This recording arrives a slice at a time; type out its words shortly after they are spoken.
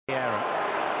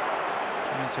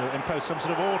to impose some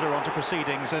sort of order onto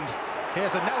proceedings, and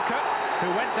here's Anelka, who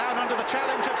went down under the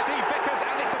challenge of Steve Vickers,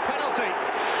 and it's a penalty.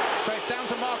 So it's down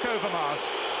to Marc Overmars,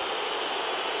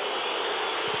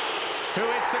 who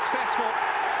is successful.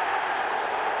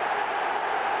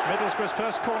 Middlesbrough's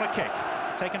first corner kick,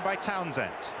 taken by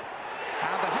Townsend.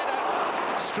 And the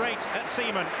header straight at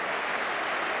Seaman.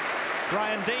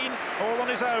 Brian Dean, all on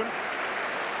his own.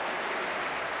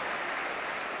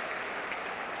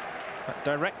 But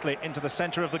directly into the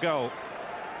centre of the goal.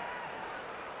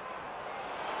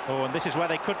 Oh, and this is where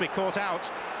they could be caught out,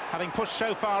 having pushed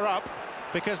so far up,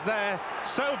 because they're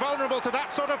so vulnerable to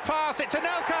that sort of pass. It's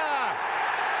Anelka!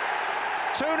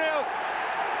 2-0.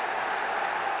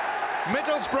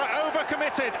 Middlesbrough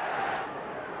overcommitted.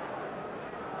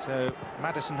 So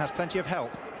Maddison has plenty of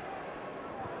help.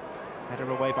 Header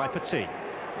away by Petit.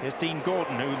 Here's Dean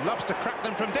Gordon, who loves to crack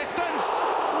them from distance.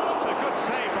 What a good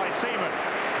save by Seaman.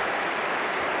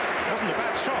 Wasn't a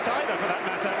bad shot either, for that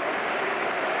matter.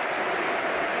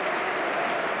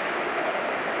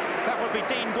 That would be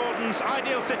Dean Gordon's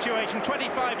ideal situation,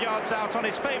 25 yards out on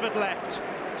his favoured left.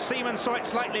 Seaman saw it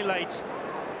slightly late.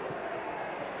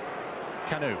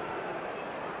 Kanu.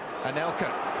 Anelka,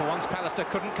 for once Pallister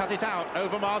couldn't cut it out.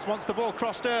 Overmars wants the ball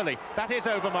crossed early. That is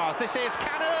Overmars. This is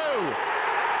Kanu!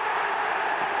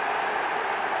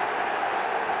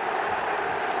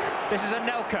 This is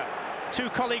Anelka. Two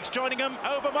colleagues joining him.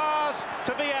 Overmars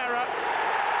to Vieira.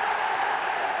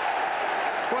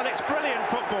 Well, it's brilliant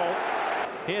football.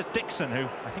 Here's Dixon, who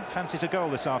I think fancies a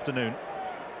goal this afternoon.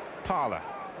 Parlour.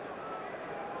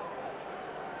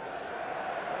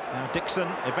 Now Dixon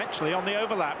eventually on the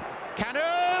overlap. Kanu!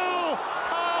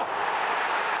 Oh!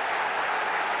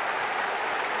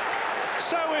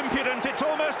 So impudent, it's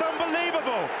almost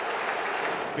unbelievable.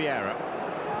 Vieira.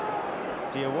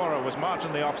 Diawara was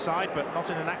marginally offside, but not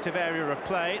in an active area of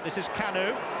play. This is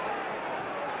Kanu.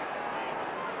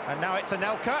 And now it's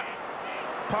Anelka.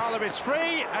 Parlour is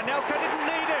free. Anelka didn't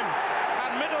need him.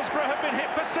 And Middlesbrough have been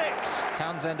hit for 6.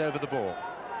 Townsend over the ball.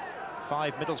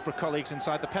 5 Middlesbrough colleagues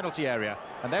inside the penalty area.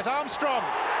 And there's Armstrong.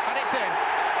 And it's in.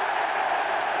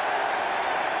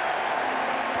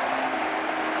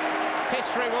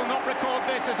 History will not record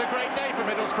this as a great day for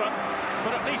Middlesbrough,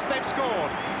 but at least they've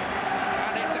scored.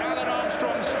 And it's Alun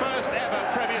Armstrong's first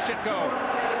ever Premiership goal.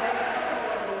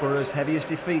 Boro's heaviest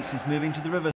defeat since moving to the River.